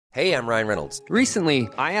Hey, I'm Ryan Reynolds. Recently,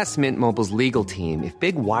 I asked Mint Mobile's legal team if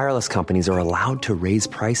big wireless companies are allowed to raise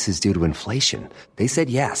prices due to inflation. They said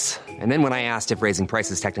yes. And then when I asked if raising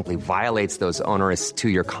prices technically violates those onerous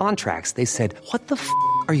two-year contracts, they said, "What the f***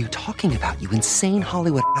 are you talking about, you insane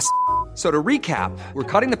Hollywood ass?" So to recap, we're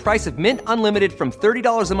cutting the price of Mint Unlimited from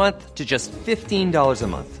 $30 a month to just $15 a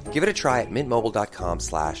month. Give it a try at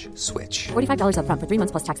mintmobile.com/switch. $45 up front for 3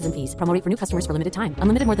 months plus taxes and fees. Promo rate for new customers for limited time.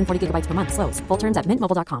 Unlimited more than 40 gigabytes per month. Slows full terms at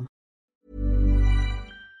mintmobile.com.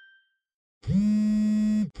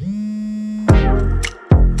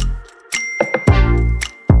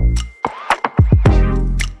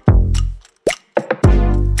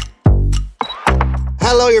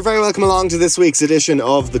 Hello, you're very welcome along to this week's edition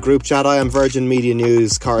of the Group Chat. I am Virgin Media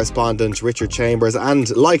News correspondent Richard Chambers,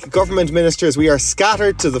 and like government ministers, we are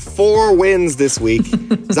scattered to the four winds this week.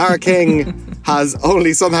 Zara King has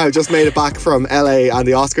only somehow just made it back from LA and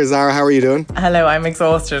the Oscars. Zara, how are you doing? Hello, I'm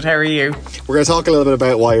exhausted. How are you? We're going to talk a little bit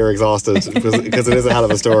about why you're exhausted, because it is a hell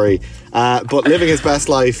of a story. But living his best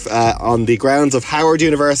life on the grounds of Howard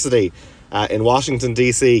University in Washington,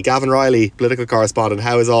 D.C. Gavin Riley, political correspondent,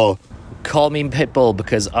 how is all? Call me Pitbull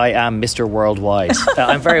because I am Mr. Worldwide.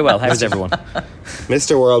 I'm very well. How's everyone?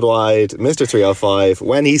 Mr. Worldwide, Mr. 305,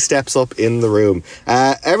 when he steps up in the room.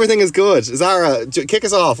 Everything is good. Zara, kick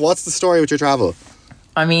us off. What's the story with your travel?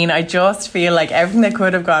 I mean, I just feel like everything that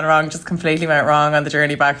could have gone wrong just completely went wrong on the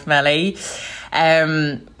journey back from LA.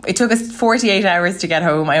 It took us 48 hours to get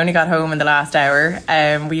home. I only got home in the last hour.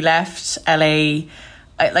 We left LA...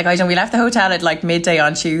 we left the hotel at like midday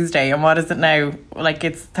on Tuesday, and what is it now? Like,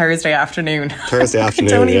 it's Thursday afternoon. Thursday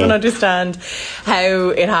afternoon. I don't even understand how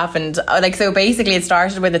it happened. So basically it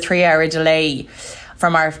started with a 3-hour delay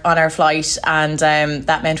on our flight, and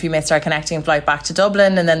that meant we missed our connecting flight back to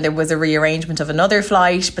Dublin, and then there was a rearrangement of another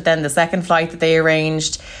flight, but then the second flight that they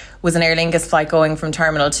arranged was an Aer Lingus flight going from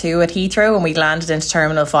Terminal 2 at Heathrow, and we landed into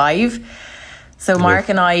Terminal 5. So Mark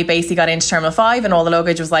and I basically got into Terminal 5, and all the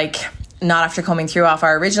luggage was not after coming through off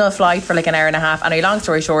our original flight for an hour and a half. Anyway, long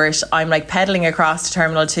story short, I'm pedaling across to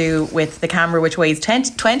Terminal 2 with the camera, which weighs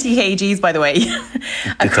 20 kgs, by the way,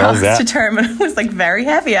 across to Terminal. It was very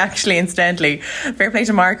heavy, actually, incidentally. Fair play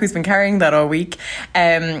to Mark, who's been carrying that all week.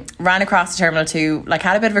 Ran across to Terminal 2,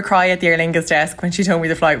 had a bit of a cry at the Aer Lingus desk when she told me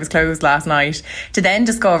the flight was closed last night, to then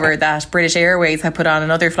discover that British Airways had put on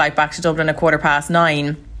another flight back to Dublin at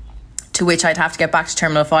 9:15, to which I'd have to get back to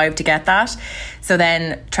Terminal 5 to get that. So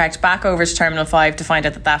then trekked back over to Terminal 5 to find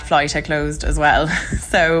out that flight had closed as well.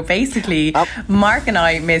 So basically, Mark and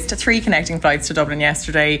I missed 3 connecting flights to Dublin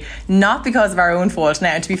yesterday, not because of our own fault.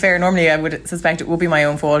 Now, to be fair, normally I would suspect it would be my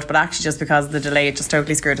own fault, but actually just because of the delay, it just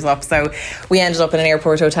totally screwed us up. So we ended up in an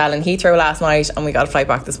airport hotel in Heathrow last night, and we got a flight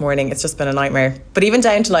back this morning. It's just been a nightmare. But even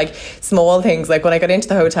down to small things, when I got into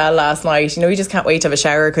the hotel last night, you just can't wait to have a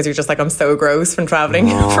shower because you're just I'm so gross from travelling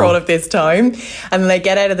for all of this time. And then I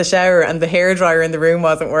get out of the shower and the hairdryer in the room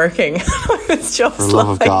wasn't working. It's just for the love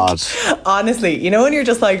of God. Honestly, when you're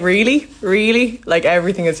just really,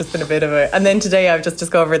 everything has just been a bit of a... And then today I've just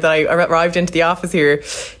discovered that I arrived into the office here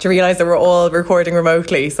to realise that we're all recording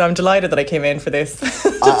remotely. So I'm delighted that I came in for this.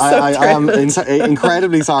 I am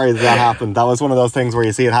incredibly sorry that happened. That was one of those things where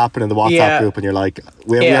you see it happen in the WhatsApp group and you're like,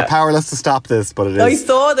 we are powerless to stop this, but it is. I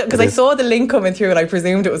saw that because I saw the link coming through and I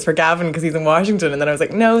presumed it was for Gavin because he's in Washington, and then I was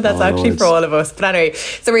like, no, that's actually for all of us. But anyway,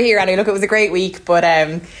 so we're here. Anyway, look, it was a great week, but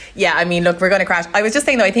look, we're going to crash. I was just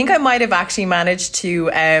saying though, I think I might have actually managed to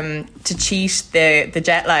cheat the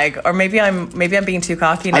jet lag, or maybe I'm being too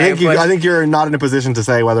cocky now. I think you're not in a position to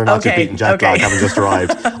say whether or not you've beaten jet lag having just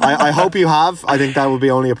arrived. I hope you have. I think that would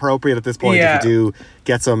be only appropriate at this point if you do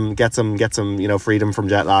get some freedom from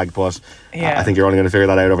jet lag, but I think you're only going to figure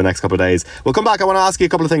that out over the next couple of days. We'll come back. I want to ask you a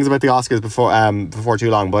couple of things about the Oscars before too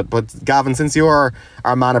long, but Gavin, since you're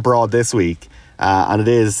our man abroad this week, and it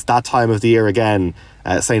is that time of the year again,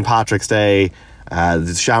 St. Patrick's Day,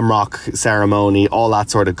 the Shamrock ceremony, all that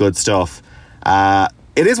sort of good stuff,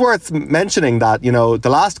 it is worth mentioning that the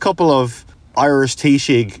last couple of Irish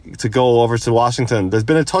Taoiseach to go over to Washington, there's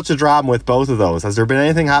been a touch of drama with both of those. Has there been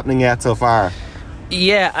anything happening yet so far?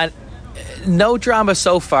 Yeah, and no drama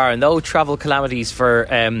so far, no travel calamities for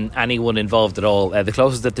anyone involved at all. The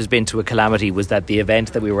closest that there's been to a calamity was that the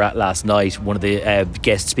event that we were at last night, one of the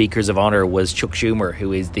guest speakers of honour was Chuck Schumer,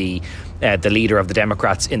 who is the leader of the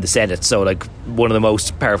Democrats in the Senate, so one of the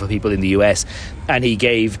most powerful people in the US, and he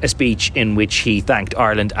gave a speech in which he thanked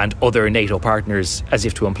Ireland and other NATO partners, as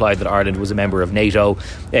if to imply that Ireland was a member of NATO.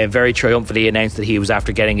 Very triumphantly announced that he was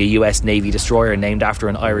after getting a US Navy destroyer named after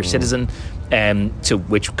an Irish citizen. to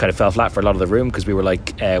which kind of fell flat for a lot of the room because we were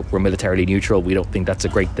like, we're militarily neutral. We don't think that's a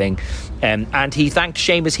great thing. And he thanked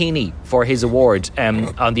Seamus Heaney for his award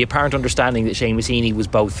on the apparent understanding that Seamus Heaney was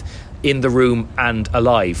both in the room and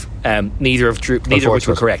alive. Neither of which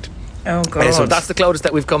were correct. Oh God! So that's the closest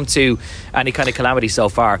that we've come to any kind of calamity so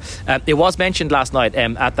far. It was mentioned last night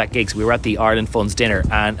at that gig. So we were at the Ireland Funds dinner,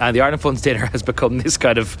 and the Ireland Funds dinner has become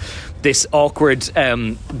this awkward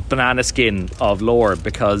banana skin of lore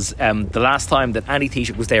because the last time that any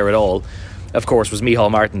Taoiseach was there at all, of course, was Micheál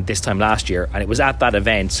Martin this time last year, and it was at that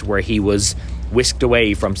event where he was whisked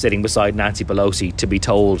away from sitting beside Nancy Pelosi to be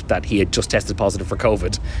told that he had just tested positive for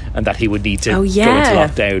COVID and that he would need to go into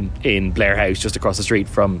lockdown in Blair House just across the street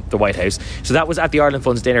from the White House. So that was at the Ireland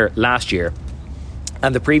Funds dinner last year.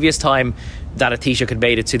 And the previous time that a Taoiseach had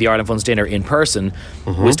made it to the Ireland Funds dinner in person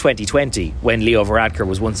was 2020, when Leo Varadkar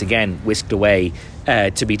was once again whisked away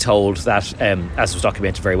to be told that, as was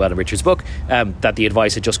documented very well in Richard's book, that the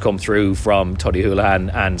advice had just come through from Tony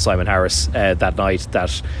Holohan and Simon Harris that night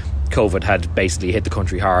that COVID had basically hit the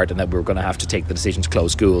country hard and that we were going to have to take the decision to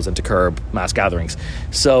close schools and to curb mass gatherings.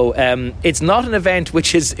 So it's not an event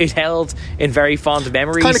which is held in very fond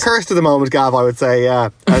memories. Kind of cursed at the moment, Gav, I would say, yeah.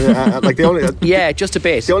 Like the only yeah, just a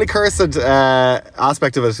bit. The only cursed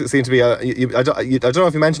aspect of it seemed to be, I don't know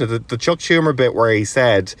if you mentioned it, the Chuck Schumer bit where he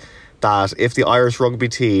said that if the Irish rugby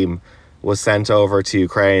team was sent over to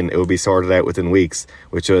Ukraine, it would be sorted out within weeks,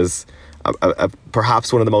 which was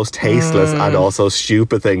perhaps one of the most tasteless and also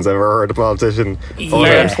stupid things I've ever heard a politician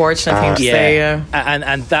utter. Unfortunate thing to say.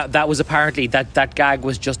 And that was apparently that gag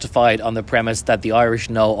was justified on the premise that the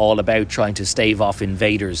Irish know all about trying to stave off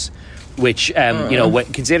invaders, which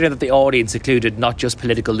considering that the audience included not just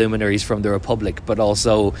political luminaries from the Republic but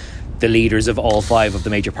also the leaders of all 5 of the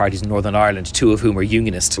major parties in Northern Ireland, 2 of whom are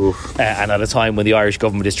unionist, and at a time when the Irish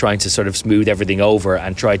government is trying to sort of smooth everything over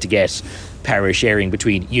and try to get power sharing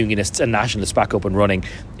between unionists and nationalists back up and running,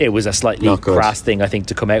 it was a slightly crass thing, I think,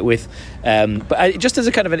 to come out with. But just as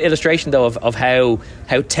a kind of an illustration, though, of how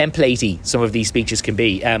templatey some of these speeches can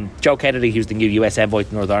be. Joe Kennedy, who's the new US envoy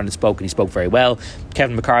to Northern Ireland, spoke, and he spoke very well.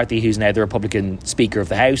 Kevin McCarthy, who's now the Republican Speaker of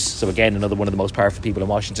the House, so again, another one of the most powerful people in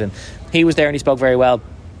Washington, he was there and he spoke very well.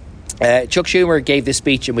 Chuck Schumer gave this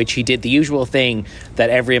speech in which he did the usual thing that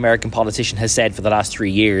every American politician has said for the last 3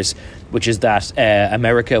 years, which is that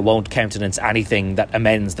America won't countenance anything that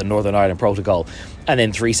amends the Northern Ireland Protocol, and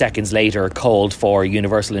then 3 seconds later called for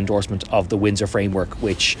universal endorsement of the Windsor Framework,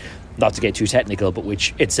 which, not to get too technical, but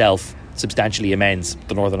which itself substantially amends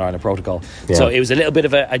the Northern Ireland Protocol. So it was a little bit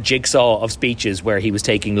of a jigsaw of speeches where he was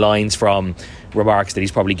taking lines from remarks that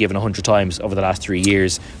he's probably given 100 times over the last 3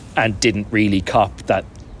 years and didn't really cop that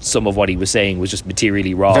some of what he was saying was just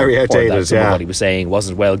materially wrong, very outdated, or that some of what he was saying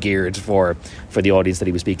wasn't well geared for the audience that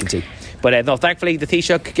he was speaking to. But no, thankfully the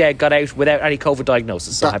Taoiseach got out without any COVID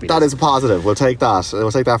diagnosis. So that is a positive. We'll take that. We'll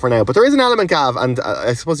take that for now. But there is an element, Gav, and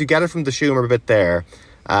I suppose you get it from the Schumer bit there.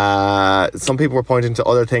 Some people were pointing to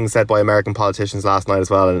other things said by American politicians last night as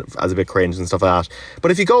well, and as a bit cringe and stuff like that. But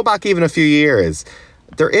if you go back even a few years,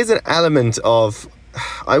 there is an element of,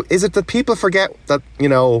 is it that people forget that,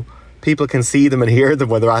 people can see them and hear them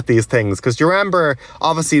when they're at these things? Because do you remember,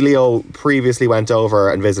 obviously Leo previously went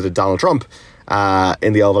over and visited Donald Trump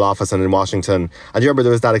in the Oval Office and in Washington, and you remember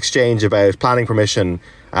there was that exchange about planning permission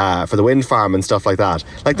for the wind farm and stuff like that.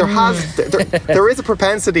 Like there is a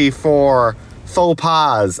propensity for faux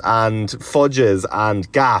pas and fudges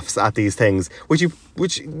and gaffes at these things, which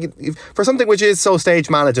for something which is so stage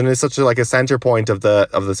managed and is such a centre point of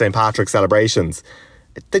the St. Patrick's celebrations,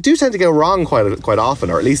 they do tend to go wrong quite often,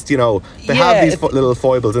 or at least, they have these little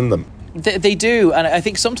foibles in them. They do, and I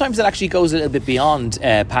think sometimes it actually goes a little bit beyond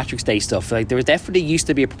Patrick's Day stuff. Like, there definitely used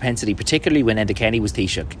to be a propensity, particularly when Enda Kenny was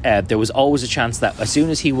Taoiseach, there was always a chance that as soon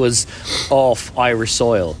as he was off Irish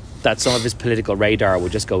soil, that some of his political radar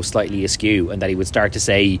would just go slightly askew, and that he would start to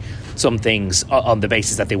say some things on the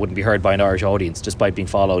basis that they wouldn't be heard by an Irish audience, despite being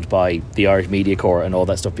followed by the Irish media corps and all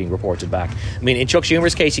that stuff being reported back. I mean, in Chuck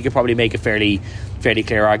Schumer's case, you could probably make a fairly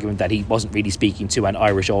clear argument that he wasn't really speaking to an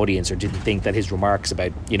Irish audience, or didn't think that his remarks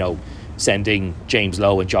about, sending James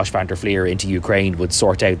Lowe and Josh van der Fleer into Ukraine would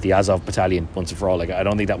sort out the Azov battalion once and for all. Like, I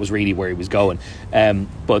don't think that was really where he was going.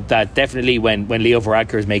 But that definitely, when Leo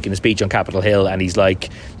Varadkar is making a speech on Capitol Hill and he's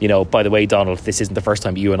like, by the way, Donald, this isn't the first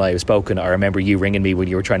time you and I have spoken. I remember you ringing me when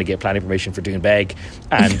you were trying to get planning permission for Doonbeg,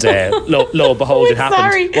 and lo and behold, it happened.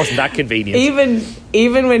 Sorry. Wasn't that convenient?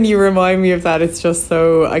 Even when you remind me of that, it's just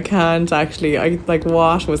so, I can't actually,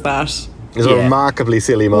 what was that? It was a remarkably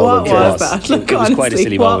silly moment. What was that? It was quite a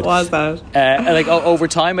silly moment. What was that? Over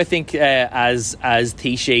time, I think as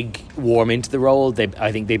Taoiseach warm into the role,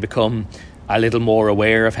 I think they become a little more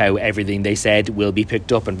aware of how everything they said will be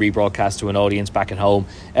picked up and rebroadcast to an audience back at home.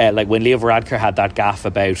 Like when Leo Varadkar had that gaffe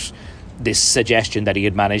about this suggestion that he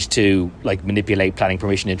had managed to like manipulate planning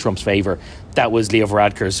permission in Trump's favour, that was Leo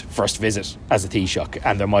Varadkar's first visit as a Taoiseach,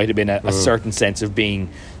 and there might have been a certain sense of being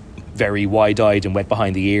very wide-eyed and wet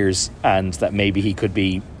behind the ears, and that maybe he could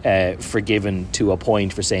be forgiven to a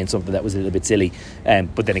point for saying something that was a little bit silly,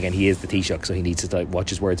 but then again he is the Taoiseach, so he needs to watch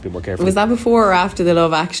his words a bit more carefully. Was that before or after the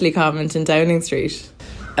Love Actually comment in Downing Street?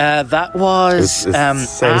 That was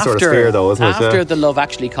same sort of sphere though, wasn't it? After the Love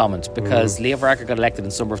Actually comment, because Leo Varadkar got elected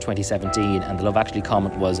in summer of 2017, and the Love Actually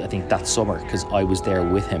comment was, I think, that summer, because I was there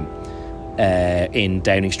with him in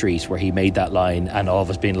Downing Street, where he made that line, and all of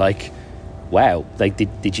us being like, wow, like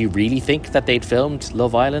did you really think that they'd filmed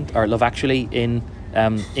Love Island or Love Actually in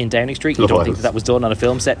Downing Street? You don't think that was done on a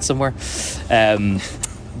film set somewhere?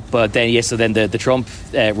 But then, so then the Trump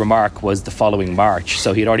remark was the following March.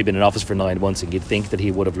 So he'd already been in office for 9 months, and you'd think that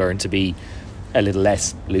he would have learned to be a little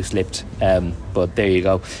less loose-lipped. But there you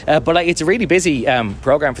go. But like, it's a really busy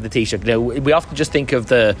programme for the Taoiseach. You know, we often just think of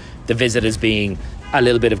the visit as being a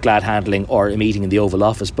little bit of glad handling or a meeting in the Oval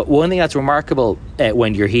Office. But one thing that's remarkable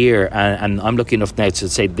when you're here, and I'm lucky enough now to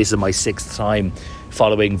say this is my 6th time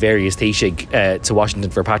following various Taoiseach to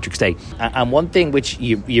Washington for Patrick's Day. And one thing which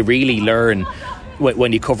you really learn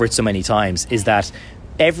when you cover it so many times is that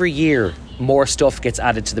every year more stuff gets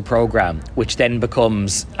added to the programme, which then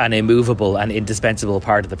becomes an immovable and indispensable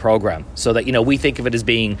part of the programme. So that, you know, we think of it as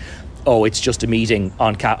being, oh, it's just a meeting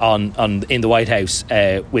on in the White House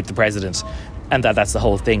with the president, and that's the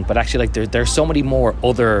whole thing. But actually, like, there's so many more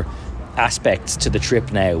other aspects to the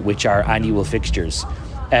trip now, which are annual fixtures.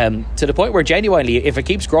 To the point where genuinely, if it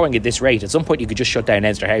keeps growing at this rate, at some point you could just shut down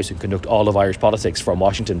Leinster House and conduct all of Irish politics from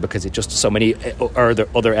Washington, because it just so many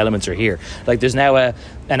other elements are here. Like, there's now an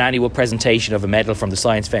annual presentation of a medal from the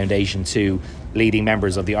Science Foundation to leading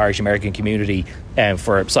members of the Irish American community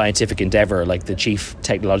for scientific endeavour. Like, the Chief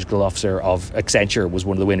Technological Officer of Accenture was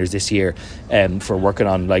one of the winners this year for working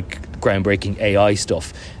on like groundbreaking AI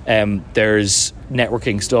stuff. There's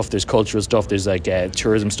networking stuff, there's cultural stuff, there's like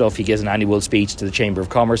tourism stuff. He gives an annual speech to the Chamber of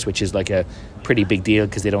Commerce, which is like a pretty big deal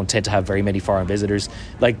because they don't tend to have very many foreign visitors.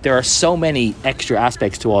 Like, there are so many extra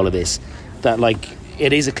aspects to all of this that, like,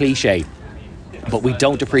 it is a cliche, but we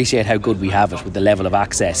don't appreciate how good we have it with the level of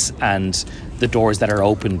access and the doors that are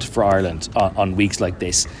opened for Ireland on weeks like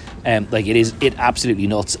this. Like, it absolutely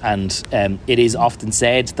nuts, and it is often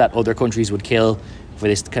said that other countries would kill for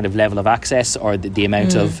this kind of level of access or the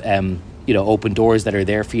amount of open doors that are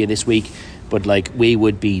there for you this week. But like, we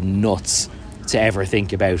would be nuts to ever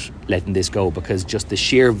think about letting this go, because just the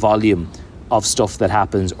sheer volume of stuff that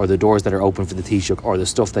happens, or the doors that are open for the Taoiseach, or the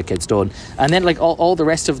stuff that gets done, and then like all the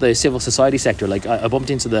rest of the civil society sector. Like, I bumped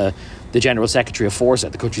into the General Secretary of Force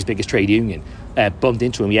at the country's biggest trade union, bumped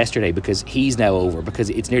into him yesterday, because he's now over, because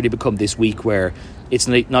it's nearly become this week where it's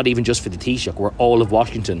not even just for the Taoiseach, where all of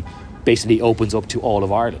Washington basically opens up to all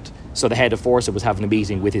of Ireland. So the head of Force was having a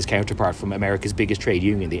meeting with his counterpart from America's biggest trade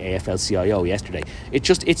union, the AFL-CIO, yesterday. It's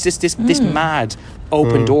just this mad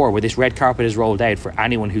open door where this red carpet is rolled out for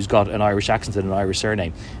anyone who's got an Irish accent and an Irish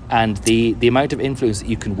surname. And the amount of influence that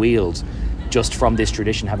you can wield just from this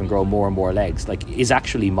tradition having grown more and more legs, like, is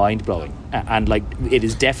actually mind-blowing. And like, it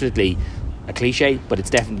is definitely a cliche, but it's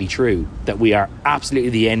definitely true that we are absolutely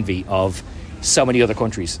the envy of so many other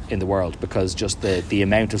countries in the world, because just the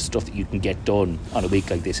amount of stuff that you can get done on a week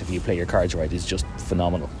like this if you play your cards right is just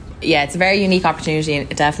phenomenal. Yeah, it's a very unique opportunity,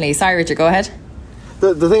 definitely. Sorry, Richard, go ahead.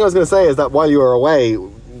 The thing I was going to say is that while you were away,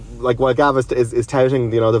 like, while Gav is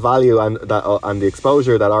touting, the value and the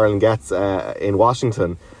exposure that Ireland gets in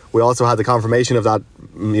Washington, we also had the confirmation of that,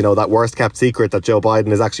 that worst kept secret that Joe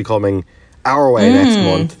Biden is actually coming our way next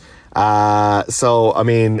month. So I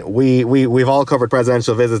mean, we've all covered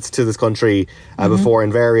presidential visits to this country before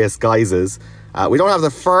in various guises. We don't have the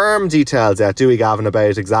firm details yet, do we, Gavin,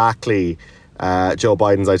 about exactly Joe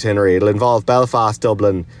Biden's itinerary. It'll involve Belfast,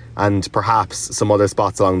 Dublin, and perhaps some other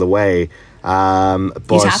spots along the way. But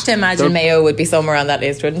you'd have to imagine Mayo would be somewhere on that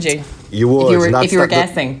list, wouldn't you? You would. If you were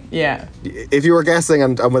guessing, yeah. If you were guessing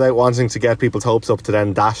and without wanting to get people's hopes up to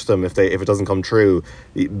then dash them if it doesn't come true,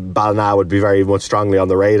 Ballina would be very much strongly on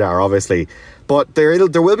the radar, obviously. But there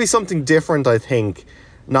will be something different, I think,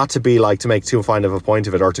 not to be like to make too fine of a point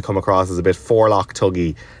of it or to come across as a bit forelock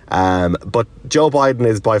tuggy. But Joe Biden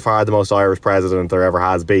is by far the most Irish president there ever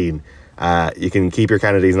has been. You can keep your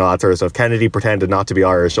Kennedys and all that sort of stuff. Kennedy pretended not to be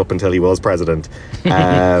Irish up until he was president.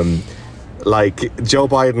 Like, Joe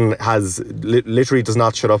Biden has literally does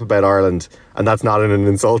not shut up about Ireland, and that's not in an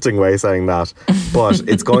insulting way saying that, but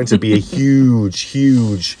it's going to be a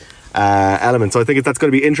huge element. So I think that's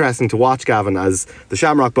going to be interesting to watch, Gavin, as the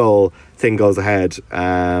Shamrock Bowl thing goes ahead.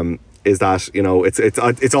 Is that, you know,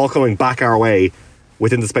 it's all coming back our way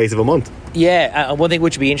within the space of a month. Yeah, and one thing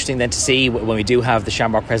which would be interesting then to see when we do have the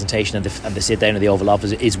Shamrock presentation and the sit down in the Oval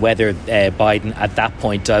Office is whether Biden at that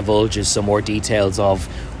point divulges some more details of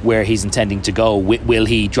where he's intending to go. Will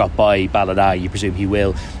he drop by Ballina? You presume he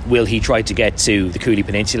will. Will he try to get to the Cooley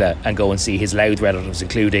Peninsula and go and see his Louth relatives,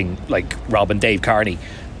 including like Rob and Dave Carney,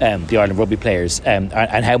 the Ireland rugby players, and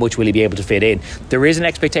how much will he be able to fit in? There is an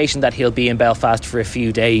expectation that he'll be in Belfast for a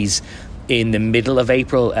few days in the middle of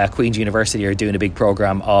April. Queen's University are doing a big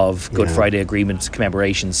programme of Good Friday Agreement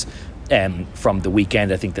commemorations from the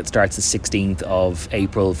weekend, I think, that starts the 16th of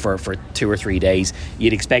April for 2 or 3 days.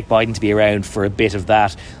 You'd expect Biden to be around for a bit of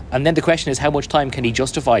that. And then the question is, how much time can he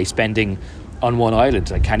justify spending on one island?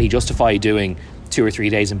 Like, can he justify doing 2 or 3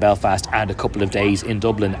 days in Belfast and a couple of days in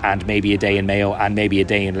Dublin and maybe a day in Mayo and maybe a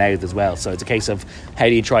day in Louth as well? So it's a case of how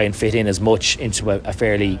do you try and fit in as much into a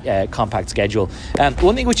fairly compact schedule.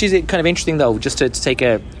 One thing which is kind of interesting, though, just to take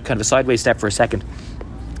a kind of a sideways step for a second,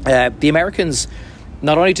 the Americans,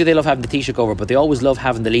 not only do they love having the Taoiseach over, but they always love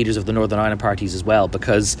having the leaders of the Northern Ireland parties as well,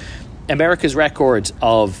 because America's record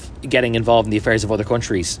of getting involved in the affairs of other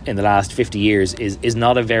countries in the last 50 years is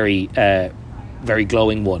not a very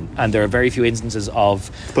glowing one, and there are very few instances of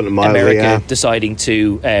America deciding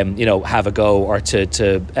to have a go or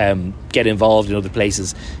to get involved in other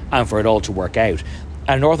places and for it all to work out.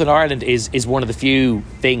 And Northern Ireland is one of the few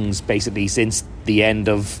things, basically, since the end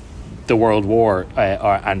of the World War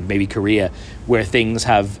and maybe Korea, where things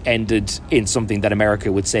have ended in something that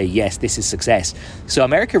America would say, yes, this is success. So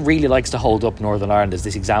America really likes to hold up Northern Ireland as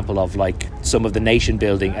this example of like some of the nation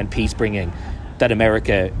building and peace bringing that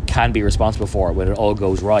America can be responsible for when it all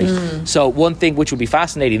goes right. So one thing which would be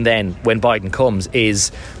fascinating then when Biden comes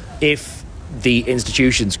is if the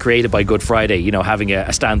institutions created by Good Friday, you know, having a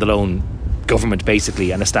standalone government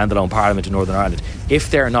basically and a standalone parliament in Northern Ireland,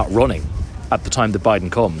 if they're not running at the time that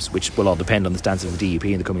Biden comes, which will all depend on the stance of the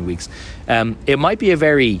DUP in the coming weeks, it might be a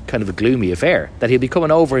very kind of a gloomy affair, that he'll be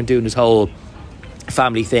coming over and doing his whole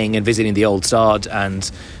family thing and visiting the old sod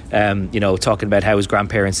and talking about how his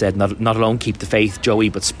grandparents said not alone keep the faith, Joey,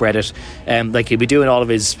 but spread it. Like, he'll be doing all of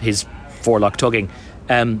his forelock tugging.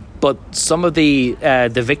 But some of the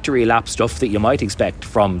victory lap stuff that you might expect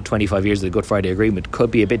from 25 years of the Good Friday Agreement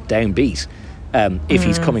could be a bit downbeat if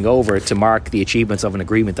he's coming over to mark the achievements of an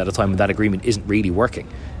agreement at a time when that agreement isn't really working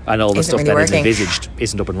and all the stuff that is envisaged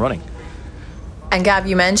isn't up and running. And Gav,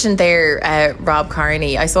 you mentioned there Rob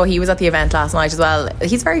Carney. I saw he was at the event last night as well.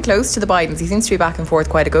 He's very close to the Bidens. He seems to be back and forth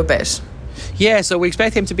quite a good bit. Yeah, so we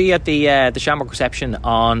expect him to be at the Shamrock reception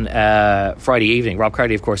on Friday evening. Rob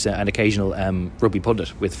Carney, of course, an occasional rugby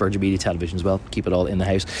pundit with Virgin Media Television as well. Keep it all in the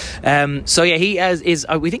house. So yeah, he is.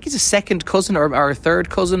 We think he's a second cousin or a third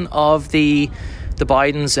cousin of the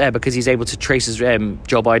Bidens, because he's able to trace his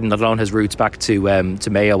Joe Biden not alone has roots back to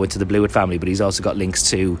Mayo and to the Blewett family, but he's also got links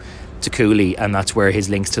to Cooley, and that's where his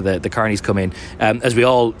links to the Carneys come in. As we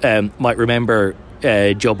all might remember,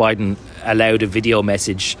 Joe Biden allowed a video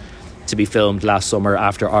message to be filmed last summer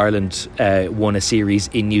after Ireland won a series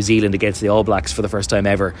in New Zealand against the All Blacks for the first time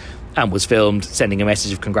ever, and was filmed sending a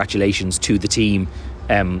message of congratulations to the team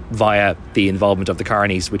via the involvement of the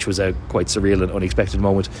Carneys, which was a quite surreal and unexpected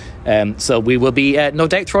moment. So we will be no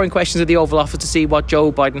doubt throwing questions at the Oval Office to see what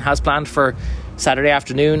Joe Biden has planned for Saturday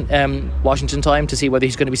afternoon, Washington time, to see whether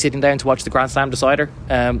he's going to be sitting down to watch the Grand Slam decider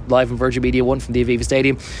live on Virgin Media 1 from the Aviva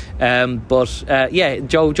Stadium. But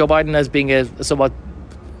Joe Biden, as being a somewhat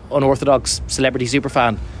unorthodox celebrity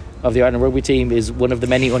superfan of the Ireland rugby team, is one of the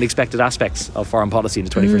many unexpected aspects of foreign policy in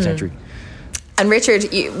the 21st century. And Richard,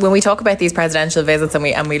 when we talk about these presidential visits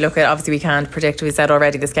and we look at, obviously we can't predict, we said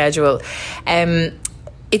already, the schedule,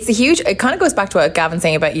 it's a huge, it kind of goes back to what Gavin's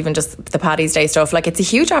saying about even just the Paddy's Day stuff. Like, it's a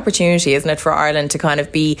huge opportunity, isn't it, for Ireland to kind of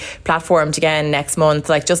be platformed again next month,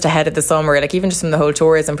 like just ahead of the summer, like even just from the whole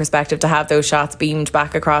tourism perspective, to have those shots beamed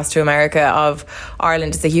back across to America of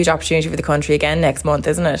Ireland. It's a huge opportunity for the country again next month,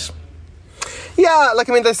 isn't it? Yeah, like,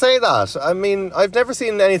 I mean, they say that. I mean, I've never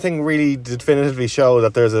seen anything really definitively show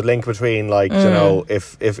that there's a link between, like, you know,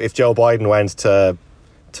 if Joe Biden went to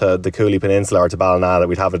the Cooley Peninsula or to Ballina, that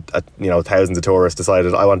we'd have thousands of tourists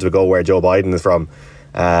decided, I want to go where Joe Biden is from.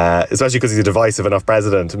 especially because he's a divisive enough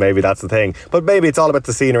president. Maybe that's the thing. But maybe it's all about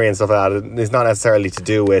the scenery and stuff like that. It's not necessarily to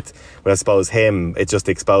do with I suppose, him. It's just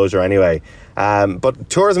the exposure anyway. But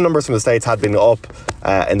tourism numbers from the States had been up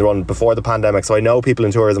in the run before the pandemic, so I know people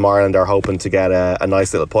in Tourism Ireland are hoping to get a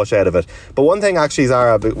nice little push out of it. But one thing actually,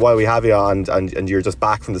 Zara, while we have you on and you're just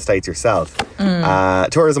back from the States yourself,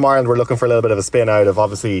 Tourism Ireland were looking for a little bit of a spin out of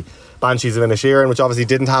obviously Banshees of Inisherin, which obviously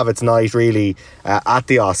didn't have its night really at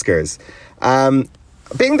the Oscars.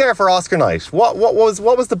 Being there for Oscar night, what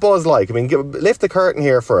was the buzz like? I mean, lift the curtain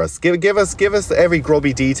here for us. Give us every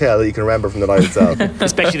grubby detail that you can remember from the night itself,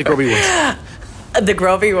 especially the grubby ones. The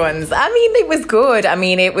grubby ones. I mean, it was good. I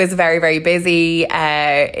mean, it was very, very busy.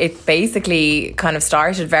 It basically kind of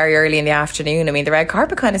started very early in the afternoon. I mean, the red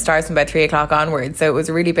carpet kind of starts from about 3 o'clock onwards, so it was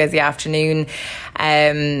a really busy afternoon.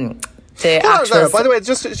 By the way,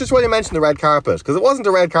 just while you mentioned the red carpet, because it wasn't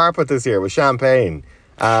a red carpet this year, it was champagne.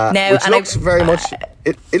 Which looks very much...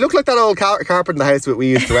 It looked like that old carpet in the house that we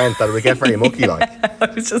used to rent that would get very mucky like.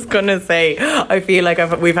 I was just going to say, I feel like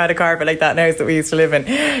we've had a carpet like that in the house that we used to live in.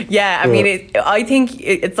 Yeah, I mean, I think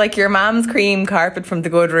it's like your mum's cream carpet from the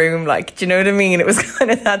good room, like, do you know what I mean? It was kind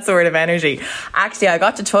of that sort of energy. Actually, I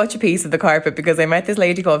got to touch a piece of the carpet because I met this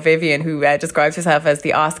lady called Vivian who describes herself as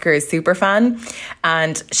the Oscars super fan,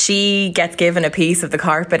 and she gets given a piece of the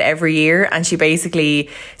carpet every year, and she basically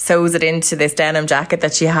sews it into this denim jacket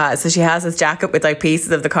that she has. So she has this jacket with like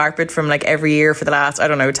pieces of the carpet from like every year for the last, I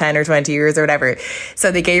don't know, 10 or 20 years or whatever. So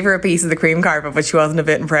they gave her a piece of the cream carpet, but she wasn't a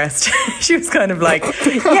bit impressed. She was kind of like,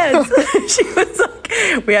 yes. She was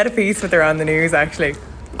like, we had a piece with her on the news actually.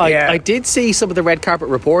 I did see some of the red carpet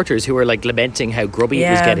reporters who were like lamenting how grubby it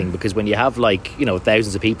was getting, because when you have like, you know,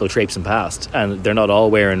 thousands of people traipsing past and they're not all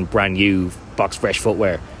wearing brand new box fresh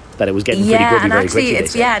footwear, that it was getting pretty grubby very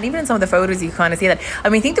quickly. And even in some of the photos you kind of see that. I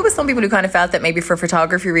mean, I think there was some people who kind of felt that maybe for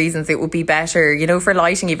photography reasons it would be better, you know, for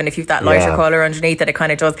lighting, even if you've that lighter colour underneath, that it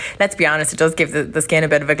kind of does, let's be honest, it does give the skin a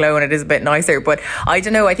bit of a glow and it is a bit nicer. But I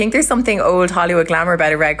don't know, I think there's something old Hollywood glamour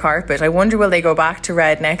about a red carpet. I wonder will they go back to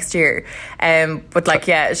red next year. But like,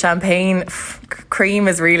 champagne cream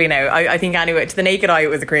is really now, I think anyway, to the naked eye it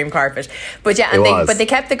was a cream carpet. But but they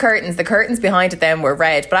kept the curtains behind it then were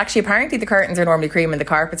red, but actually apparently the curtains are normally cream and the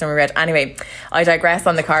carpets are red. Anyway, I digress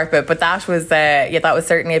on the carpet, but that was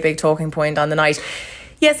certainly a big talking point on the night.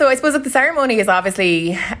 Yeah, so I suppose the ceremony is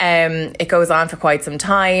obviously, it goes on for quite some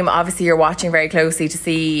time. Obviously, you're watching very closely to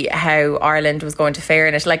see how Ireland was going to fare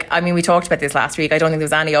in it. Like, I mean, we talked about this last week. I don't think there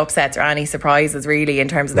was any upsets or any surprises, really, in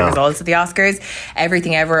terms of the results of the Oscars.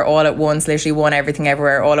 Everything Ever All at Once literally won Everything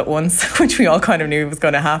Everywhere All at Once, which we all kind of knew was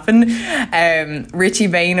going to happen. Richie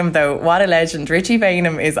Bainham, though, what a legend. Richie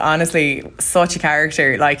Bainham is honestly such a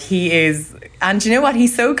character. Like, he is... And do you know what?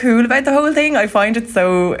 He's so cool about the whole thing. I find it's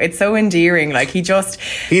so endearing. Like, he's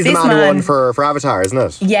the man who won for Avatar, isn't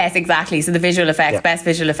it? Yes, exactly. So the visual effects, Best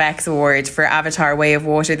Visual Effects Award for Avatar Way of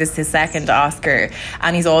Water. This is his second Oscar,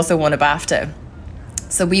 and he's also won a BAFTA.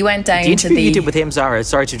 So we went down to the interview you did with him, Zara,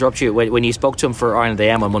 sorry to interrupt you, when you spoke to him for Ireland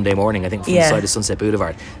AM on Monday morning, I think from the side of Sunset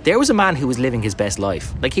Boulevard, there was a man who was living his best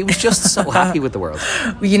life. Like, he was just so happy with the world.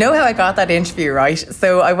 Well, you know how I got that interview, right?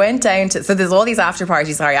 So I went down to, so there's all these after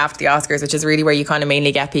parties, after the Oscars, which is really where you kind of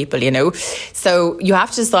mainly get people, you know. So you have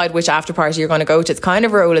to decide which after party you're going to go to. It's kind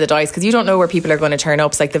of a roll of the dice because you don't know where people are going to turn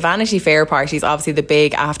up. So like the Vanity Fair party is obviously the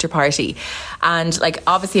big after party. And like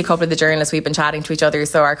obviously a couple of the journalists, we've been chatting to each other.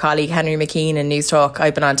 So our colleague Henry McKean in News Talk,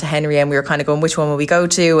 I've been on to Henry and we were kind of going, which one will we go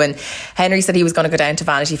to? And Henry said he was going to go down to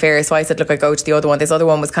Vanity Fair, so I said, look, I go to the other one. This other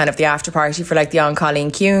one was kind of the after party for like the On Colleen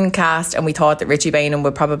Kuhn cast, and we thought that Richie Bainham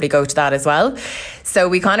would probably go to that as well. So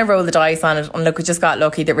we kind of rolled the dice on it, and look, we just got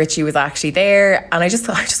lucky that Richie was actually there. And I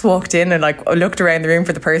just walked in and like looked around the room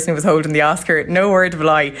for the person who was holding the Oscar, no word of a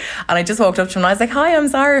lie. And I just walked up to him and I was like, hi, I'm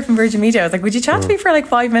Zara from Virgin Media. I was like, would you chat to me for like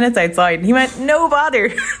 5 minutes outside? And he went, no bother.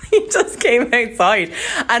 He just came outside,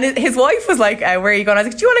 and his wife was like, where are you going? I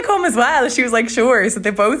was like, do you want to come as well? She was like, sure. So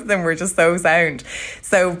both of them were just so sound.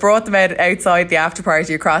 So brought them outside the after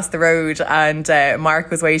party across the road, and Mark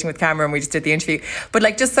was waiting with camera and we just did the interview. But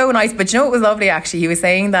like, just so nice. But you know what was lovely actually? He was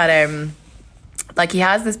saying that like he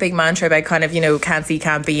has this big mantra about kind of, you know, can't see,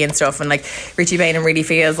 can't be and stuff. And like Richie Bainham really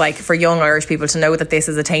feels like for young Irish people to know that this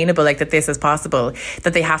is attainable, like that this is possible,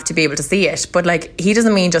 that they have to be able to see it. But like, he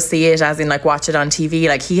doesn't mean just see it as in like watch it on TV.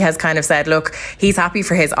 Like he has kind of said, look, he's happy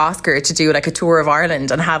for his Oscar to do like a tour of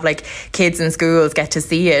Ireland and have like kids in schools get to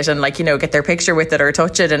see it and like, you know, get their picture with it or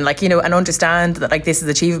touch it and like, you know, and understand that like this is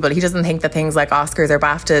achievable. He doesn't think that things like Oscars or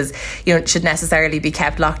BAFTAs, you know, should necessarily be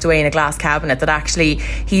kept locked away in a glass cabinet, that actually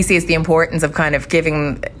he sees the importance of kind of of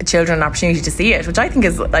giving children an opportunity to see it, which I think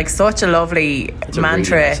is like such a lovely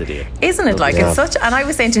mantra, really nice idea. Isn't it? Like it's such. And I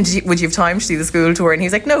was saying to him, would you have time to do the school tour? And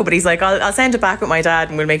he's like, no, but he's like, I'll send it back with my dad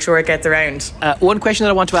and we'll make sure it gets around. One question that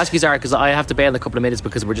I want to ask you, Zara, because I have to bail in a couple of minutes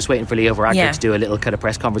because we're just waiting for Leo Varadkar to do a little kind of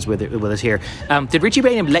press conference with us here. Did Richie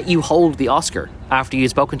Bainham let you hold the Oscar after you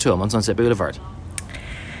had spoken to him on Sunset Boulevard?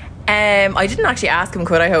 I didn't actually ask him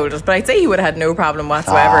could I hold it, but I'd say he would have had no problem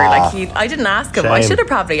whatsoever. I didn't ask him. Shame. I should have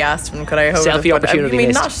probably asked him could I hold Selfie it. opportunity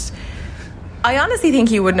missed. I honestly think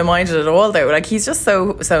he wouldn't have minded at all though. Like he's just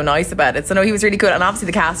so nice about it. So no, he was really good. And obviously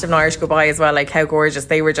the cast of An Irish Goodbye as well, like how gorgeous.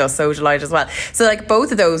 They were just so delighted as well. So like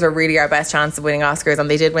both of those were really our best chance of winning Oscars, and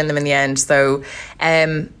they did win them in the end. So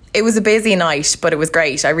it was a busy night, but it was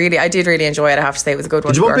great. I did really enjoy it. I have to say it was a good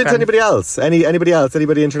one. Did you bump into anybody else?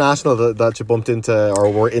 Anybody international that you bumped into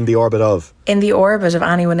or were in the orbit of? In the orbit of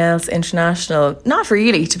anyone else international? Not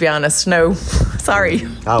really, to be honest. No, sorry.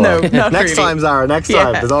 Oh, well. No, not next really. time, Zara. Next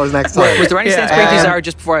time. There's always next time. Was there any sense, briefly, Zara,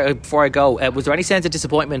 just before I go, was there any sense of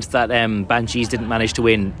disappointment that Banshees didn't manage to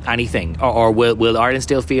win anything, or will Ireland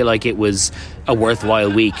still feel like it was a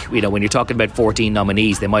worthwhile week? You know, when you're talking about 14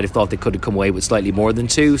 nominees, they might have thought they could have come away with slightly more than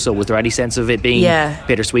 2. So was there any sense of it being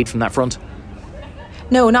bittersweet from that front?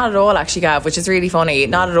 No, not at all actually, Gav, which is really funny.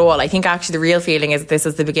 Not at all. I think actually the real feeling is that this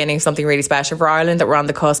is the beginning of something really special for Ireland, that we're on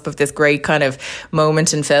the cusp of this great kind of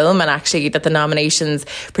moment in film, and actually that the nominations,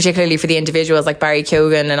 particularly for the individuals like Barry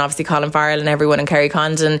Keoghan and obviously Colin Farrell and everyone and Kerry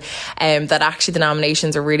Condon, that actually the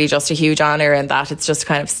nominations are really just a huge honour, and that it's just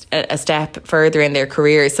kind of a step further in their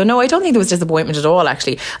careers. So no, I don't think there was disappointment at all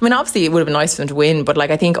actually. I mean, obviously it would have been nice for them to win, but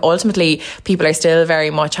like I think ultimately people are still very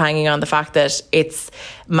much hanging on the fact that it's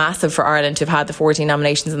massive for Ireland to have had the 14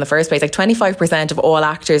 nominations in the first place. Like 25% of all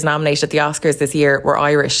actors nominated at the Oscars this year were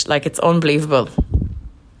Irish. Like it's unbelievable.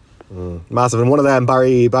 Massive. And one of them,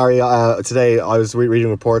 Barry today I was reading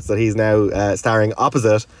reports that he's now starring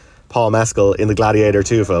opposite Paul Mescal in the Gladiator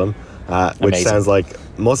 2 film, which sounds like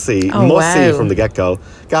must see from the get-go.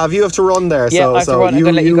 Gav, you have to run there. Yeah, I have to run. I'm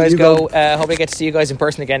going to let you guys go. Hope I get to see you guys in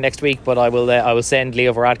person again next week, but I will send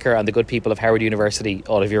Leo Varadkar and the good people of Howard University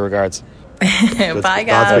all of your regards. Bye, Gav.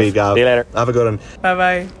 Godspeed, Gav. See you later. Have a good one.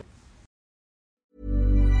 Bye-bye.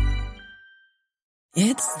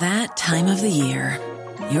 It's that time of the year.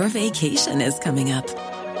 Your vacation is coming up.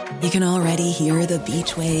 You can already hear the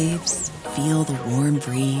beach waves, feel the warm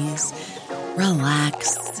breeze,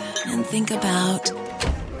 relax, and think about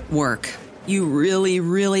work. You really,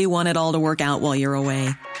 really want it all to work out while you're away.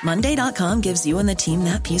 Monday.com gives you and the team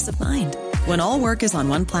that peace of mind. When all work is on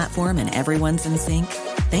one platform and everyone's in sync,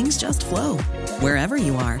 things just flow. Wherever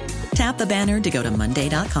you are, tap the banner to go to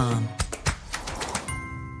Monday.com.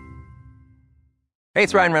 Hey,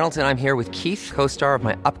 it's Ryan Reynolds, and I'm here with Keith, co-star of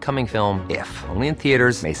my upcoming film, If, only in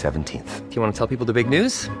theaters May 17th. Do you want to tell people the big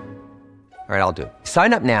news? All right, I'll do it.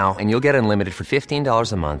 Sign up now and you'll get unlimited for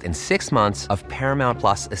 $15 a month and 6 months of Paramount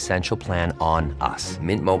Plus Essential Plan on us.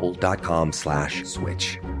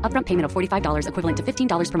 MintMobile.com/switch. Upfront payment of $45 equivalent to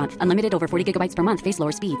 $15 per month. Unlimited over 40 gigabytes per month. Face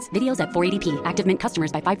lower speeds. Videos at 480p. Active Mint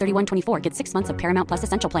customers by 531.24 get 6 months of Paramount Plus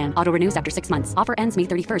Essential Plan. Auto renews after 6 months. Offer ends May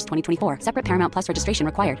 31st, 2024. Separate Paramount Plus registration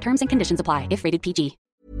required. Terms and conditions apply if rated PG.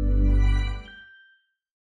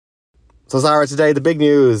 So Zara, today the big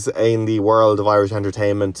news in the world of Irish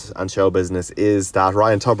entertainment and show business is that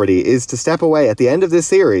Ryan Tubridy is to step away at the end of this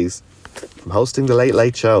series from hosting the Late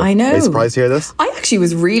Late Show. I know. Are you surprised to hear this? I actually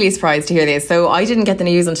was really surprised to hear this. So I didn't get the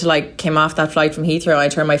news until I came off that flight from Heathrow. I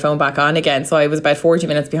turned my phone back on again. So I was about 40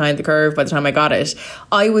 minutes behind the curve by the time I got it.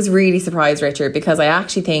 I was really surprised, Richard, because I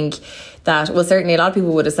actually think that, well, certainly a lot of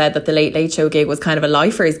people would have said that the Late Late Show gig was kind of a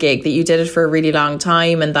lifer's gig, that you did it for a really long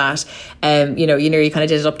time and that, you kind of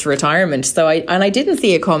did it up to retirement. So I didn't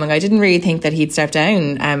see it coming. I didn't really think that he'd step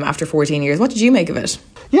down after 14 years. What did you make of it?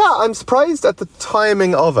 Yeah, I'm surprised at the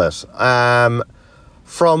timing of it.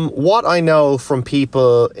 From what I know from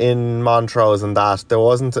people in Montrose and that, there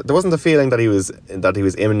wasn't a feeling that he was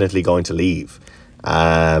imminently going to leave.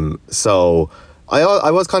 So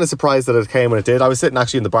I was kind of surprised that it came when it did. I was sitting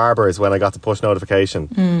actually in the Barbers when I got the push notification,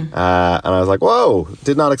 and I was like, "Whoa!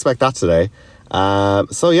 Did not expect that today."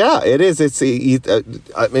 So yeah, it is.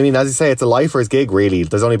 I mean, as you say, it's a lifer's gig. Really,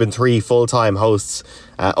 there's only been 3 full-time hosts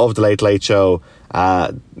of the Late Late Show,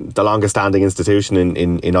 the longest-standing institution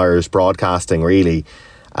in Irish broadcasting, really.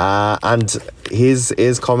 And his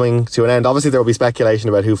is coming to an end. Obviously, there will be speculation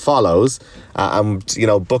about who follows. And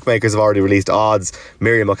bookmakers have already released odds.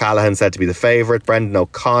 Miriam O'Callaghan said to be the favourite. Brendan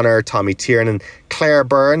O'Connor, Tommy Tiernan, Claire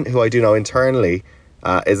Byrne, who I do know internally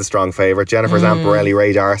is a strong favourite. Jennifer Zamparelli,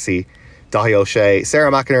 Ray Darcy, Dahi O'Shea, Sarah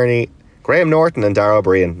McInerney, Graham Norton and Dara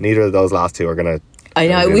O'Brien. Neither of those last two are going to I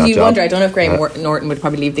know. Well, you wonder. I don't know if Graham Norton would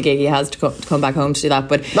probably leave the gig he has to come back home to do that.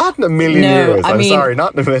 But not in a million years. I'm sorry,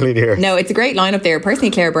 not in a million years. No, it's a great lineup there.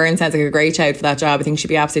 Personally, Claire Byrne sounds like a great shout for that job. I think she'd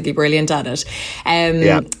be absolutely brilliant at it.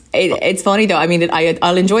 It's funny though. I mean,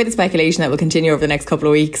 I'll enjoy the speculation that will continue over the next couple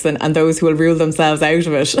of weeks, and those who will rule themselves out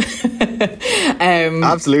of it.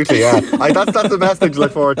 Absolutely, yeah. That's the message to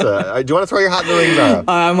look forward to. Do you want to throw your hat in the ring, Zara?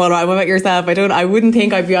 I'm all right. What about yourself? I wouldn't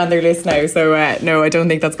think I'd be on their list now. So no, I don't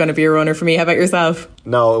think that's going to be a runner for me. How about yourself?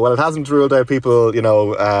 No, well, it hasn't ruled out people,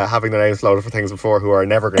 having their names floated for things before who are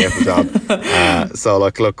never going to get the job. So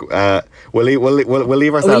look, we'll leave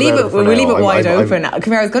ourselves. We'll leave it wide open.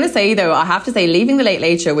 Come here, I was going to say though, I have to say, leaving the Late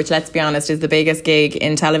Late Show, which let's be honest is the biggest gig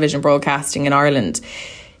in television broadcasting in Ireland,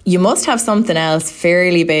 you must have something else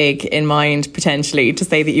fairly big in mind potentially to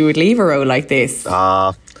say that you would leave a role like this.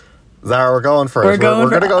 Zara, we're going for it. We're going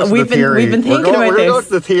to go to the theory. We've been thinking about this. We're going to go to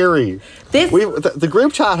the theory. The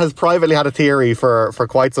group chat has privately had a theory for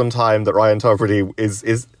quite some time that Ryan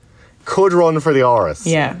Tubridy could run for the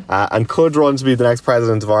Áras. Yeah. And could run to be the next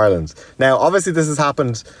president of Ireland. Now, obviously this has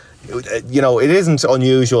happened. It isn't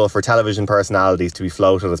unusual for television personalities to be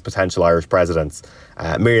floated as potential Irish presidents.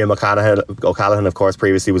 Miriam O'Callaghan, of course,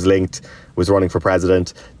 previously was running for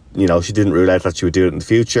president. She didn't rule out that she would do it in the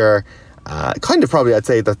future. Kind of probably, I'd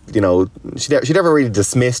say that, she never really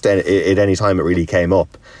dismissed it at any time it really came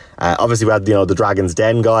up. Obviously, we had, the Dragon's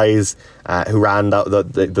Den guys who ran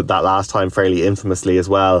that last time fairly infamously as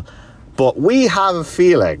well. But we have a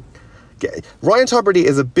feeling Ryan Tubridy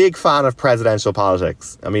is a big fan of presidential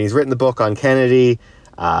politics. I mean, he's written the book on Kennedy.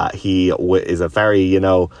 He is a very,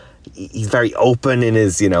 he's very open in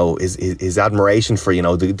his admiration for,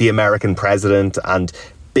 the American president, and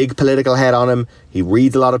big political head on him. He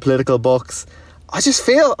reads a lot of political books. I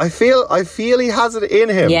feel he has it in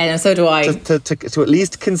him. Yeah, so do I. To at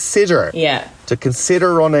least consider. Yeah. To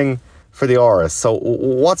consider running for the Áras. So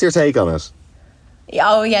what's your take on it?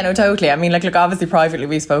 Oh yeah, no, totally. I mean, look, obviously privately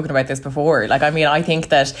we've spoken about this before. I think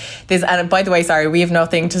that this, and by the way, sorry, we have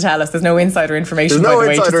nothing to tell us. There's no insider information, by the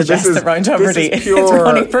way, to suggest that Ryan Tubridy is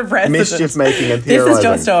running for president. Mischief making and theorising. This is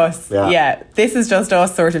just us. Yeah, this is just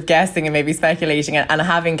us sort of guessing and maybe speculating and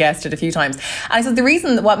having guessed it a few times. And I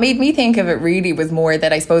suppose what made me think of it really was more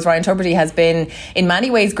that I suppose Ryan Tubridy has been in many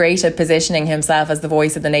ways great at positioning himself as the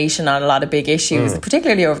voice of the nation on a lot of big issues,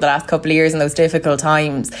 particularly over the last couple of years in those difficult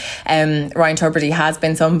times. Ryan Tubridy has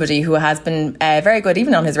been somebody who has been very good,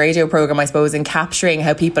 even on his radio programme, I suppose, in capturing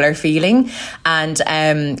how people are feeling and,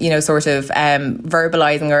 sort of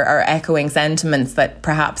verbalising or echoing sentiments that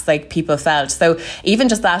perhaps people felt. So even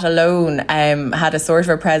just that alone had a sort of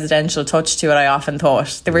a presidential touch to it, I often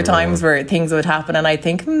thought. There were times where things would happen and I'd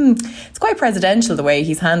think, it's quite presidential the way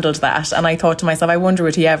he's handled that. And I thought to myself, I wonder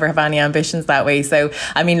would he ever have any ambitions that way? So,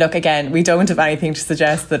 I mean, look, again, we don't have anything to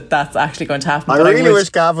suggest that that's actually going to happen. I really wish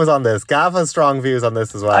Gav was on this. Gav has strong views on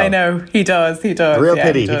this as well. I know, he does. Real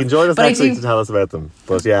pity. He can join us next week to tell us about them.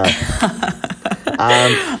 But yeah.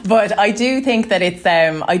 But I do think that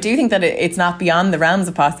it's not beyond the realms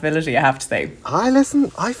of possibility, I have to say. I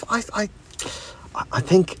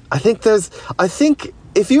think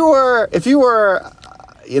if you were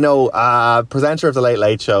presenter of the Late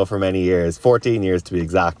Late Show for many years, 14 years to be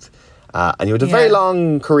exact, and you had a very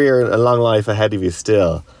long career and a long life ahead of you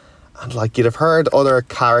still, and you'd have heard other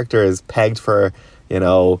characters pegged for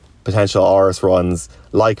potential Áras runs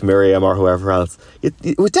like Miriam or whoever else,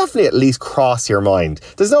 it would definitely at least cross your mind.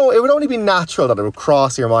 It would only be natural that it would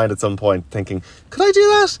cross your mind at some point, thinking, could I do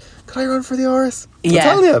that? Could I run for the Áras? I'm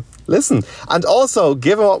telling you, listen. And also,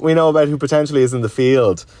 given what we know about who potentially is in the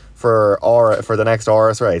field for the next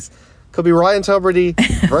Áras race, could be Ryan Tubridy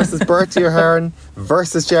versus Bertie Ahern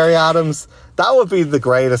versus Jerry Adams. That would be the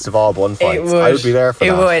greatest of all bun fights. I would be there for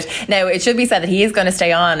that. It would. Now, it should be said that he is going to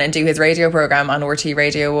stay on and do his radio programme on RT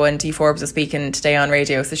Radio 1. Dee Forbes was speaking today on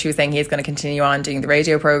radio, so she was saying he's going to continue on doing the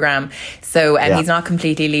radio programme. So he's not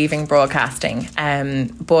completely leaving broadcasting.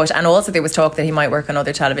 And also there was talk that he might work on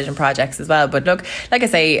other television projects as well. But look, like I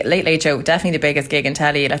say, Late Late Show, definitely the biggest gig in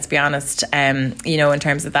telly, let's be honest, in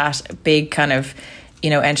terms of that big kind of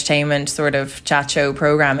entertainment sort of chat show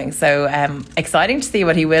programming. So exciting to see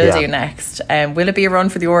what he will do next. Will it be a run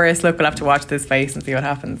for the Áras? Look, we'll have to watch this space and see what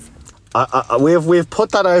happens. We've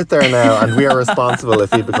put that out there now, and we are responsible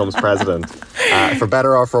if he becomes president, for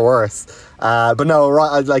better or for worse. But no,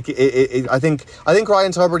 I think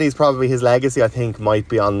Ryan Tubridy's probably his legacy. I think might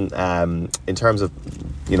be on in terms of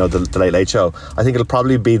the Late Late Show. I think it'll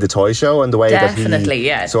probably be the toy show and the way that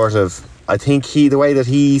he sort of. I think the way that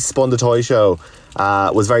he spun the toy show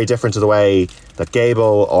was very different to the way that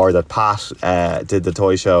Gabo or that Pat did the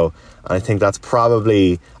toy show. And I think that's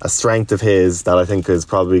probably a strength of his that I think is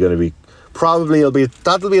probably going to be probably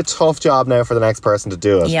that'll be a tough job now for the next person to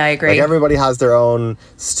do it. Yeah, I agree. Like, everybody has their own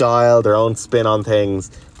style, their own spin on things,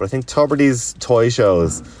 but I think Tubridy's toy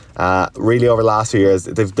shows, really over the last few years,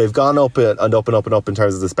 they've gone up and up and up and up in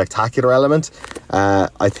terms of the spectacular element.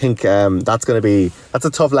 I think that's a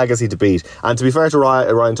tough legacy to beat. And to be fair to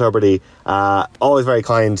Ryan Tubridy, always very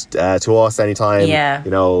kind to us anytime,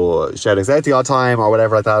 shouting us out the odd time or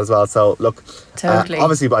whatever like that as well. So look, totally.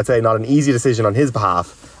 Obviously I'd say not an easy decision on his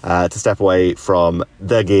behalf to step away from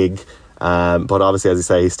the gig, but obviously, as you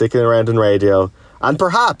say, he's sticking around in radio, and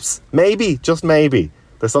perhaps, maybe, just maybe,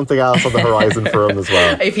 there's something else on the horizon for him as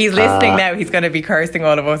well. If he's listening now, he's going to be cursing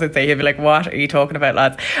all of us and say, he'll be like, what are you talking about,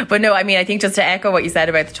 lads? But no, I mean, I think just to echo what you said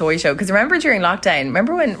about the toy show, because remember during lockdown, when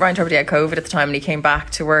Ryan Tubridy had COVID at the time and he came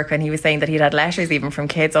back to work, and he was saying that he'd had letters even from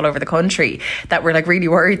kids all over the country that were like really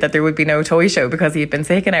worried that there would be no toy show because he'd been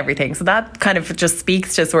sick and everything. So that kind of just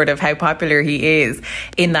speaks to sort of how popular he is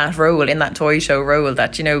in that role, in that toy show role,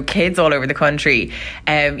 that, kids all over the country,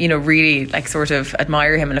 really like sort of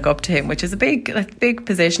admire him and look up to him, which is a big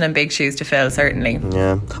position and big shoes to fill, certainly.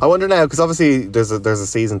 Yeah, I wonder now, because obviously there's a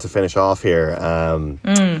season to finish off here.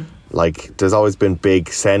 Like, there's always been big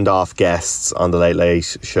send-off guests on the Late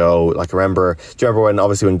Late Show. Like, do you remember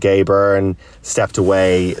when Gay Byrne stepped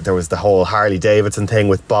away, there was the whole Harley Davidson thing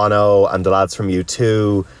with Bono and the lads from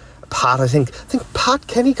U2. Pat, I think Pat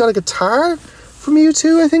Kenny got a guitar from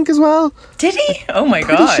U2, I think, as well. Did he? Oh my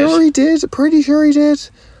gosh. Pretty sure he did.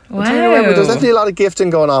 Wow. I'm trying to remember. There's definitely a lot of gifting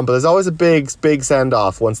going on, but there's always a big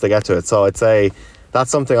send-off once they get to it. So I'd say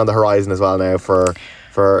that's something on the horizon as well now for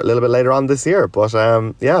a little bit later on this year. But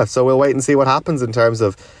so we'll wait and see what happens in terms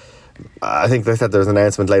of, I think they said there's an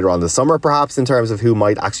announcement later on this summer perhaps in terms of who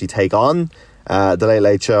might actually take on the Late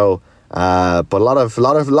Late Show. But a lot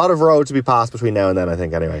of road to be passed between now and then, I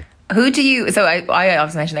think, anyway. Who do you... So I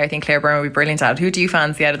obviously mentioned there, I think Claire Byrne would be brilliant at it. Who do you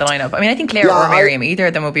fancy out of the lineup? I mean, I think Claire or Miriam, either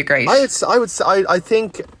of them would be great. I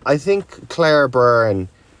think Claire Byrne,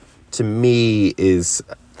 to me, is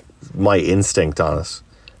my instinct on it.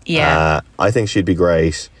 Yeah. I think she'd be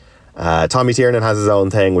great. Tommy Tiernan has his own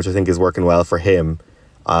thing, which I think is working well for him.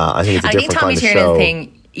 I think it's a different kind of show. I think Tommy Tiernan's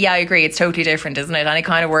thing... Yeah, I agree. It's totally different, isn't it? And it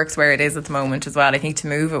kind of works where it is at the moment as well. I think to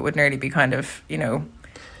move it would nearly be kind of,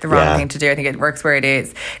 the wrong thing to do. I think it works where it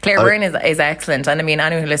is. Claire Byrne is excellent, and I mean,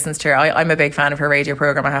 anyone who listens to her, I'm a big fan of her radio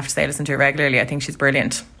programme. I have to say, I listen to her regularly. I think she's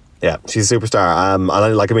brilliant. Yeah, she's a superstar.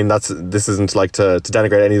 And this isn't like to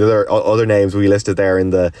denigrate any of the other names we listed there in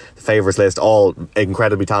the favourites list. All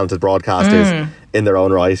incredibly talented broadcasters in their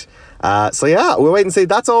own right. We'll wait and see.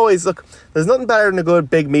 That's always, look, there's nothing better than a good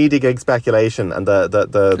big media gig speculation and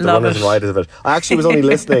the runners and riders of it. I actually was only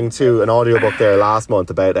listening to an audiobook there last month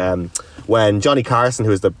about when Johnny Carson,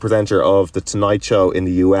 who is the presenter of The Tonight Show in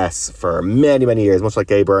the US for many, many years, much like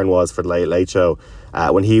Gay Byrne was for The Late Late Show,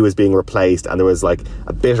 when he was being replaced, and there was like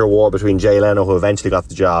a bitter war between Jay Leno, who eventually got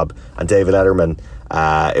the job, and David Letterman.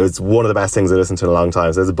 It was one of the best things I listened to in a long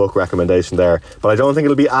time, so there's a book recommendation there. But I don't think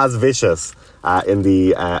it'll be as vicious in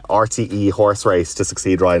the RTE horse race to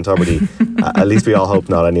succeed Ryan Tubridy. At least we all hope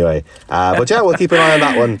not anyway. We'll keep an eye on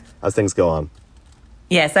that one as things go on.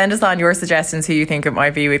 Yeah, send us on your suggestions who you think it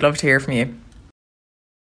might be. We'd love to hear from you.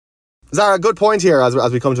 Zara, a good point here as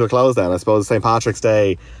we come to a close then. I suppose St. Patrick's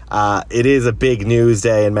Day, it is a big news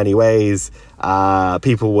day in many ways.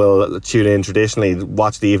 People will tune in traditionally,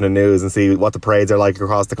 watch the evening news and see what the parades are like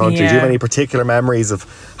across the country. Do you have any particular memories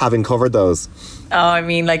of having covered those? Oh, I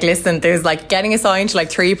mean, like, listen, there's like getting assigned to like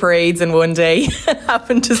 3 parades in one day.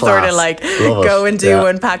 Happened to sort of like go and do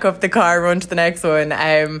one, pack up the car, run to the next one.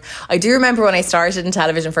 I do remember when I started in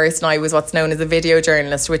television first, and I was what's known as a video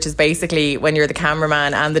journalist, which is basically when you're the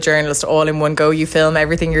cameraman and the journalist all in one go. You film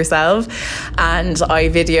everything yourself. And I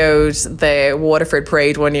videoed the Waterford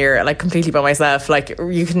parade one year, like completely by myself. Like,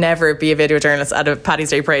 you can never be a video journalist at a Paddy's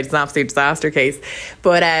Day parade. It's an absolute disaster case.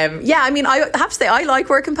 But I mean, I have to say, I like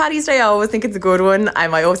working Paddy's Day. I always think it's a good one.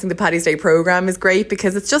 I always think the Paddy's Day programme is great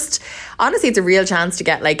because it's just, honestly, it's a real chance to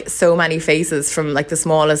get like so many faces from like the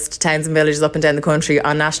smallest towns and villages up and down the country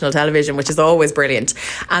on national television, which is always brilliant.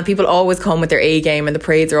 And people always come with their A game, and the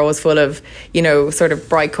parades are always full of, sort of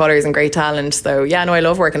bright colours and great talent. So I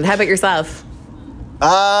love working. How about yourself?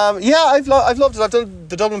 I've loved it. I've done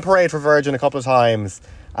the Dublin Parade for Virgin a couple of times.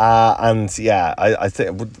 I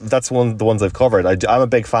think that's the ones I've covered. I'm a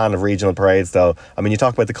big fan of regional parades though. I mean, you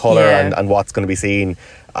talk about the colour and what's going to be seen.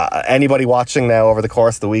 Anybody watching now over the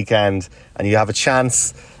course of the weekend, and you have a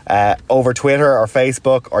chance over Twitter or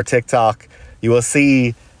Facebook or TikTok, you will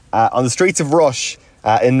see on the streets of Rush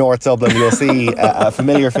in North Dublin, you'll see a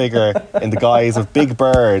familiar figure in the guise of Big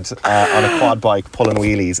Bird on a quad bike pulling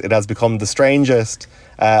wheelies. It has become the strangest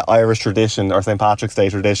Irish tradition, or St. Patrick's Day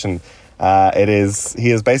tradition,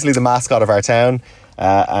 He is basically the mascot of our town.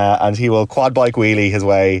 And he will quad bike wheelie his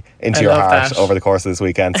way into your heart over the course of this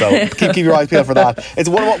weekend. So keep your eyes peeled for that. It's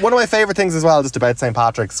one of my favourite things as well, just about St.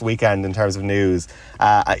 Patrick's weekend in terms of news,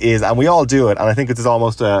 is, and we all do it, and I think there's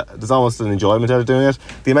almost an enjoyment out of doing it.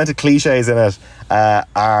 The amount of cliches in it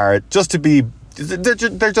are just to be.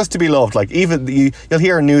 They're just to be loved. Like, even you'll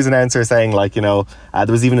hear a news announcer saying, like, there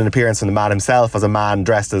was even an appearance from the man himself as a man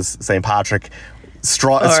dressed as St. Patrick.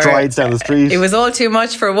 Strides down the street. It was all too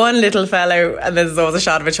much for one little fellow, and there's always a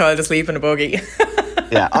shot of a child asleep in a buggy.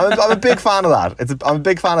 Yeah, I'm a big fan of that. I'm a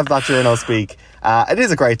big fan of that journal speak. It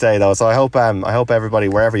is a great day though, so I hope everybody,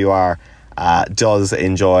 wherever you are, does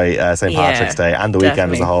enjoy St. Patrick's Day and the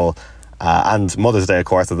weekend as a whole. And Mother's Day, of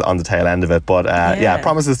course, on the tail end of it. But it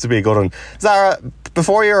promises to be a good one. Zara,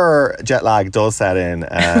 before your jet lag does set in,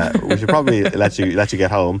 we should probably let you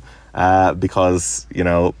get home. Because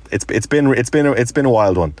it's been a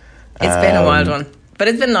wild one. It's been a wild one, but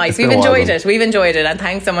it's been nice. We've enjoyed it, and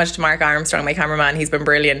thanks so much to Mark Armstrong, my cameraman. He's been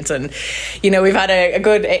brilliant, and we've had a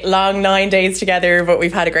good long 9 days together, but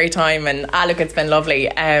we've had a great time. And look, it's been lovely.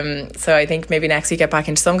 So I think maybe next week get back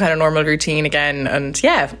into some kind of normal routine again, and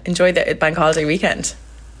enjoy the bank holiday weekend.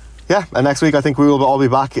 Yeah, and next week I think we will all be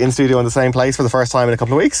back in studio in the same place for the first time in a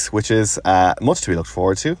couple of weeks, which is much to be looked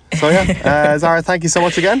forward to. So Zara, thank you so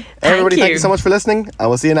much again. Everybody, thank you so much for listening, and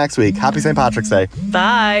we'll see you next week. Happy St. Patrick's Day.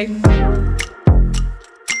 Bye.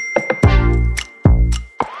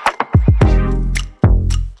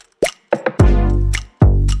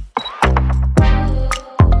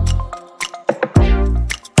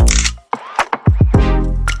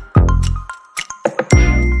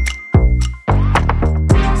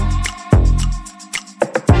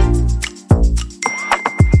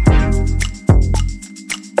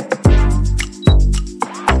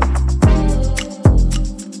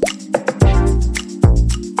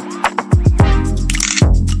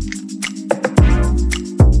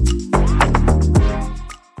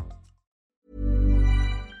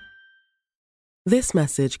 This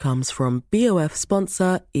message comes from BOF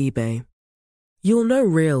sponsor eBay. You'll know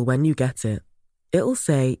real when you get it. It'll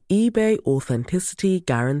say eBay Authenticity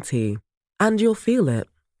Guarantee. And you'll feel it.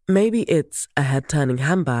 Maybe it's a head-turning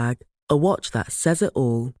handbag, a watch that says it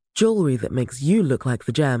all, jewelry that makes you look like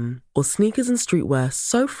the gem, or sneakers and streetwear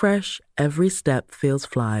so fresh every step feels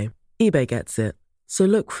fly. eBay gets it. So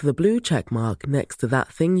look for the blue check mark next to that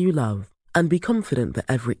thing you love. And be confident that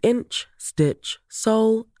every inch, stitch,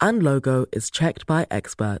 sole, and logo is checked by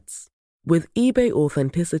experts. With eBay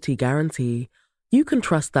Authenticity Guarantee, you can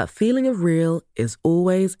trust that feeling of real is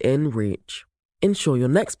always in reach. Ensure your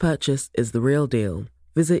next purchase is the real deal.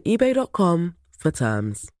 Visit ebay.com for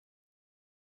terms.